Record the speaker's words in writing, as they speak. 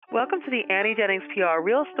Welcome to the Annie Jennings PR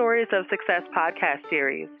Real Stories of Success podcast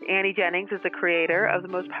series. Annie Jennings is the creator of the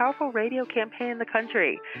most powerful radio campaign in the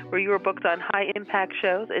country, where you are booked on high-impact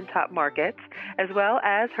shows in top markets, as well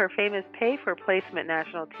as her famous pay-for-placement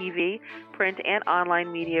national TV, print, and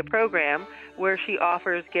online media program, where she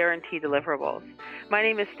offers guaranteed deliverables. My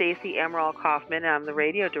name is Stacey Amaral Kaufman, and I'm the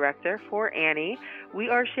radio director for Annie. We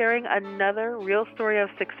are sharing another real story of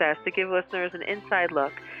success to give listeners an inside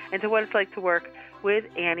look into what it's like to work with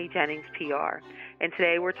Annie Jennings PR. And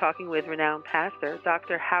today we're talking with renowned pastor,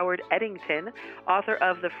 Dr. Howard Eddington, author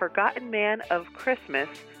of The Forgotten Man of Christmas,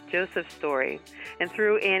 Joseph's Story. And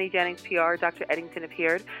through Annie Jennings PR, Dr. Eddington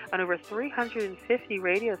appeared on over 350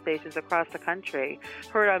 radio stations across the country,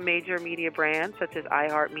 heard on major media brands such as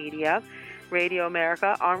iHeartMedia, Radio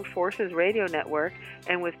America, Armed Forces Radio Network,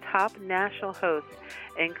 and with top national hosts,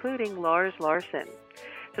 including Lars Larson.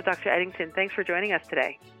 So Dr. Eddington, thanks for joining us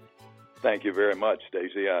today. Thank you very much,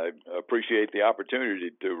 Stacey. I appreciate the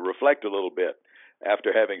opportunity to reflect a little bit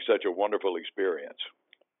after having such a wonderful experience.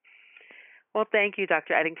 Well, thank you,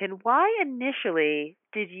 Dr. Eddington. Why initially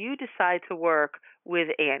did you decide to work with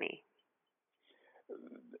Annie?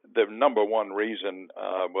 The number one reason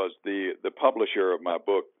was the publisher of my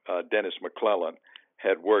book, Dennis McClellan,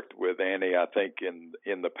 had worked with Annie, I think,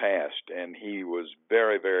 in the past, and he was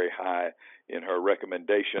very, very high in her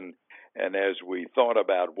recommendation. And as we thought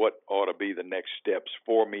about what ought to be the next steps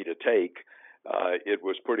for me to take, it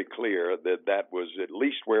was pretty clear that that was at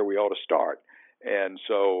least where we ought to start. And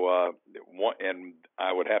so, and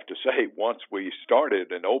I would have to say, once we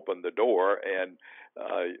started and opened the door, and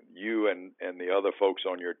you and the other folks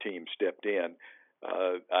on your team stepped in,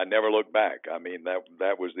 I never looked back. I mean,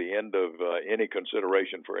 that was the end of any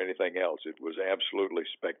consideration for anything else. It was absolutely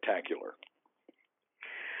spectacular.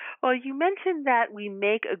 Well, you mentioned that we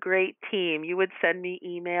make a great team. You would send me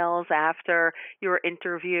emails after your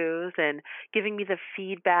interviews and giving me the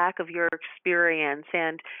feedback of your experience.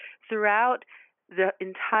 And throughout the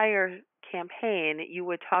entire campaign, you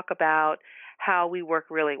would talk about how we work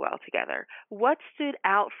really well together. What stood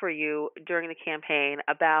out for you during the campaign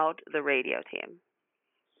about the radio team?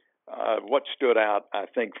 What stood out, I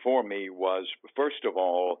think, for me was, first of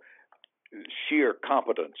all, sheer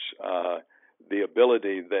competence. The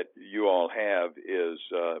ability that you all have is,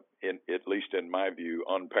 at least in my view,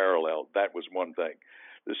 unparalleled. That was one thing.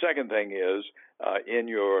 The second thing is, in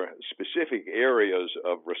your specific areas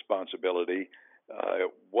of responsibility,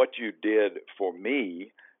 what you did for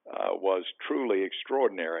me was truly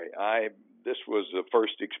extraordinary. This was the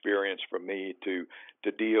first experience for me to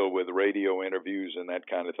deal with radio interviews and that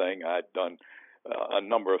kind of thing. I'd done a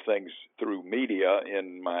number of things through media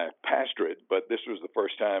in my pastorate, but this was the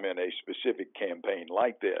first time in a specific campaign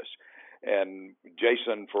like this. And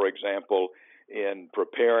Jason, for example, in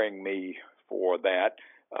preparing me for that,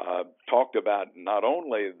 talked about not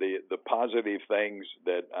only the positive things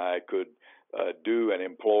that I could do and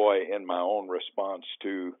employ in my own response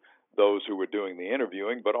to those who were doing the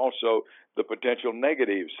interviewing, but also the potential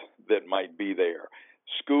negatives that might be there.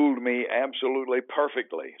 Schooled me absolutely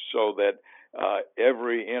perfectly so that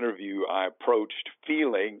every interview I approached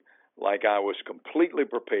feeling like I was completely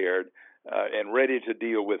prepared and ready to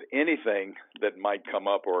deal with anything that might come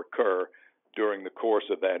up or occur during the course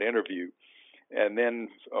of that interview. And then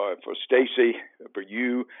for Stacey, for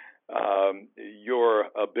you, your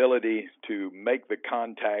ability to make the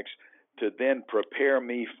contacts to then prepare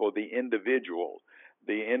me for the individual,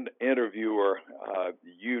 the interviewer.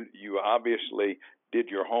 You obviously did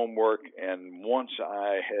your homework, and once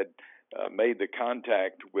I had made the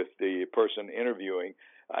contact with the person interviewing,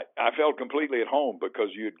 I felt completely at home because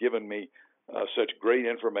you had given me such great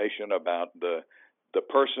information about the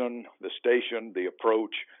person, the station, the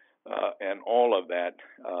approach, and all of that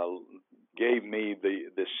gave me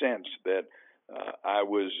the sense that I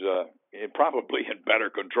was probably in better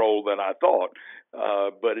control than I thought.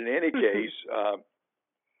 But in any case,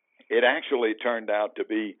 it actually turned out to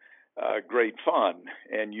be great fun,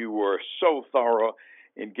 and you were so thorough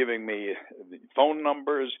in giving me the phone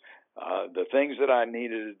numbers, the things that I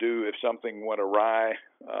needed to do if something went awry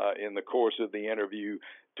in the course of the interview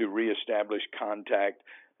to reestablish contact,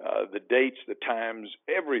 the dates, the times,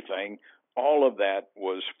 everything. All of that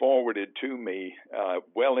was forwarded to me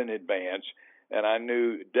well in advance, and I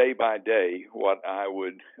knew day by day what I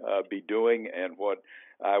would be doing and what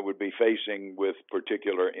I would be facing with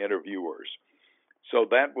particular interviewers. So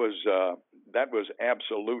that was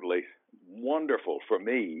absolutely wonderful for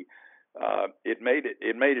me. It made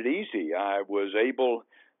it easy. I was able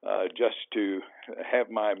just to have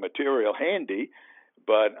my material handy,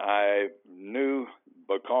 but I knew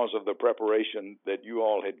because of the preparation that you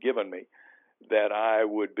all had given me that I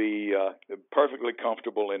would be perfectly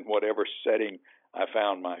comfortable in whatever setting I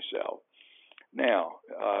found myself. Now,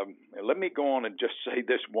 let me go on and just say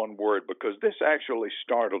this one word, because this actually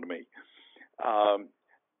startled me.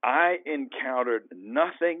 I encountered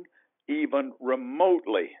nothing even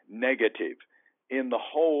remotely negative in the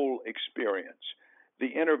whole experience. The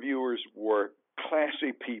interviewers were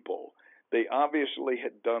classy people. They obviously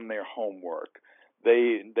had done their homework.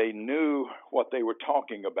 They knew what they were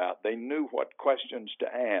talking about. They knew what questions to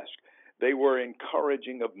ask. They were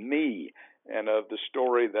encouraging of me and of the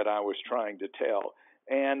story that I was trying to tell.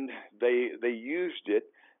 And they used it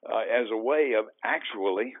as a way of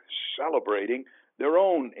actually celebrating their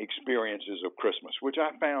own experiences of Christmas, which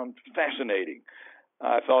I found fascinating.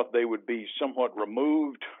 I thought they would be somewhat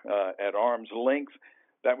removed at arm's length.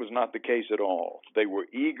 That was not the case at all. They were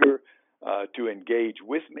eager to engage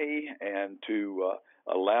with me and to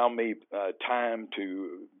allow me time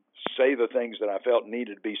to say the things that I felt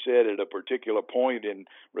needed to be said at a particular point in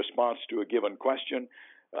response to a given question.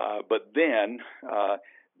 But then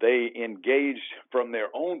they engaged from their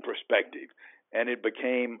own perspective, and it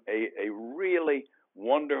became a really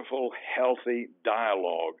wonderful, healthy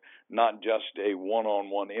dialogue, not just a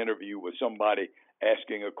one-on-one interview with somebody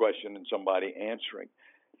asking a question and somebody answering.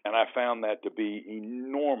 And I found that to be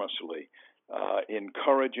enormously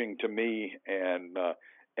encouraging to me, and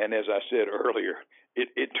as I said earlier,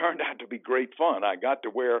 it turned out to be great fun. I got to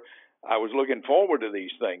where I was looking forward to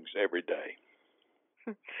these things every day.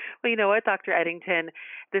 Well, you know what, Dr. Eddington,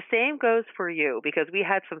 the same goes for you, because we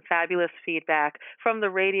had some fabulous feedback from the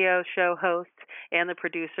radio show hosts and the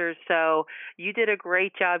producers. So you did a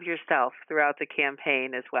great job yourself throughout the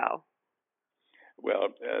campaign as well. Well,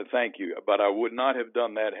 thank you. But I would not have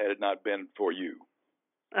done that had it not been for you.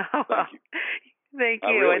 Oh, thank you. Thank you.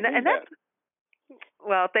 I really mean that's that.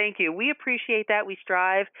 Well, thank you. We appreciate that. We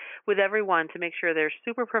strive with everyone to make sure they're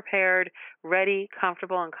super prepared, ready,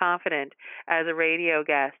 comfortable, and confident as a radio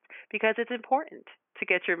guest, because it's important to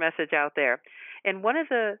get your message out there. And one of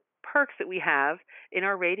the perks that we have in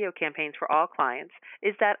our radio campaigns for all clients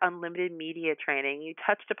is that unlimited media training. You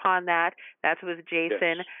touched upon that. That's with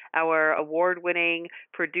Jason, Yes. our award-winning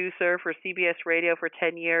producer for CBS Radio for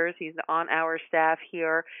 10 years. He's on our staff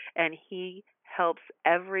here, and he helps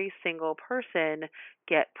every single person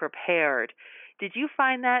get prepared. Did you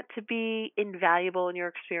find that to be invaluable in your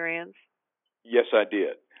experience? Yes, I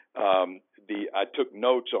did. I took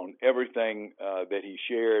notes on everything that he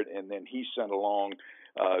shared, and then he sent along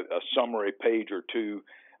a summary page or two,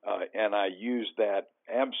 and I used that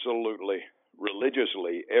absolutely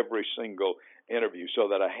religiously every single interview, so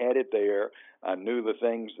that I had it there. I knew the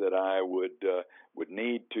things that I would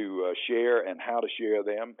need to share and how to share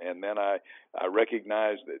them, and then I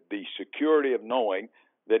recognized that the security of knowing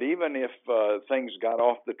that even if things got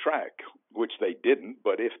off the track, which they didn't,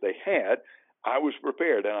 but if they had, I was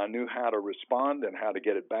prepared, and I knew how to respond and how to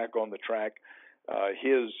get it back on the track.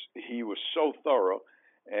 He was so thorough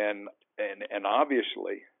and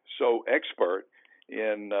obviously so expert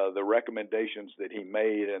in the recommendations that he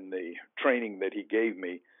made and the training that he gave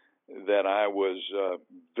me, that I was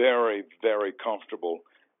very, very comfortable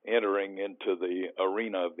entering into the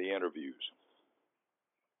arena of the interviews.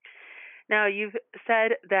 Now, you've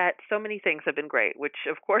said that so many things have been great, which,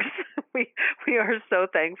 of course, we are so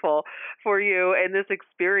thankful for you and this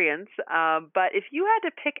experience. But if you had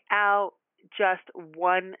to pick out just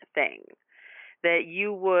one thing that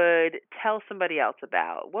you would tell somebody else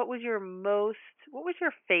about, what was your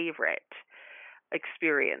favorite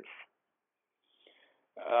experience?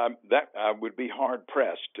 That I would be hard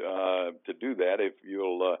pressed to do that. If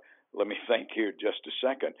you'll let me think here just a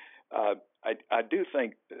second. I do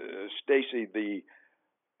think, Stacy, the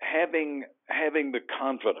having the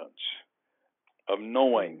confidence of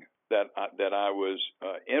knowing that I was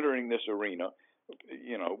entering this arena,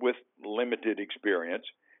 with limited experience,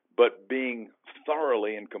 but being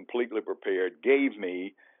thoroughly and completely prepared, gave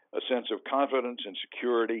me a sense of confidence and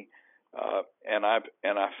security, and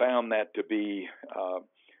I found that to be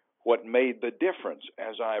what made the difference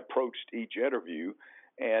as I approached each interview.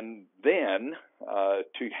 And then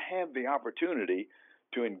to have the opportunity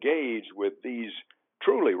to engage with these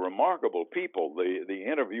truly remarkable people, the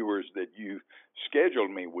interviewers that you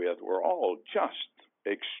scheduled me with were all just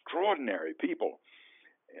extraordinary people,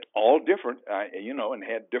 all different, and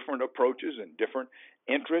had different approaches and different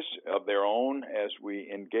interests of their own as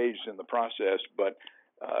we engaged in the process. But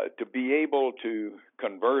to be able to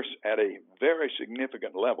converse at a very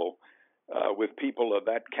significant level with people of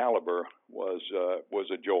that caliber was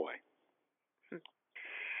a joy.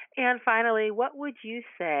 And finally, what would you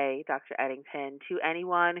say, Dr. Eddington, to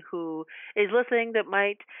anyone who is listening that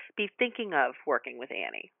might be thinking of working with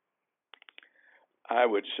Annie? I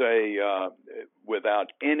would say,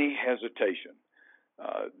 without any hesitation,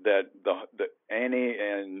 that Annie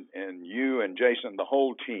and you and Jason, the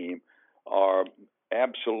whole team, are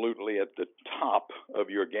absolutely at the top of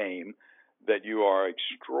your game, that you are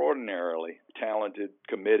extraordinarily talented,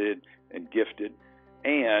 committed, and gifted,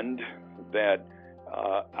 and that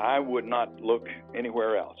I would not look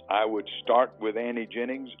anywhere else. I would start with Annie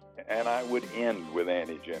Jennings, and I would end with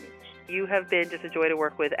Annie Jennings. You have been just a joy to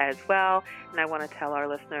work with as well, and I want to tell our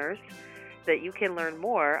listeners that you can learn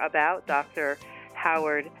more about Dr.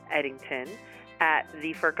 Howard Eddington at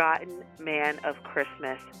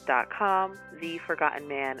theforgottenmanofchristmas.com,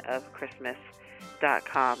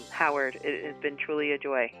 theforgottenmanofchristmas.com. Howard, it has been truly a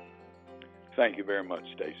joy. Thank you very much,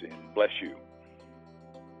 Stacey, and bless you.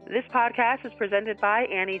 This podcast is presented by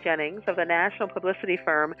Annie Jennings of the national publicity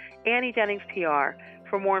firm Annie Jennings PR.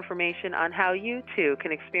 For more information on how you, too,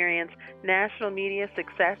 can experience national media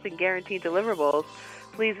success and guaranteed deliverables,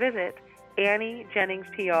 please visit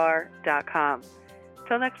AnnieJenningsPR.com.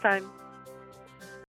 Till next time.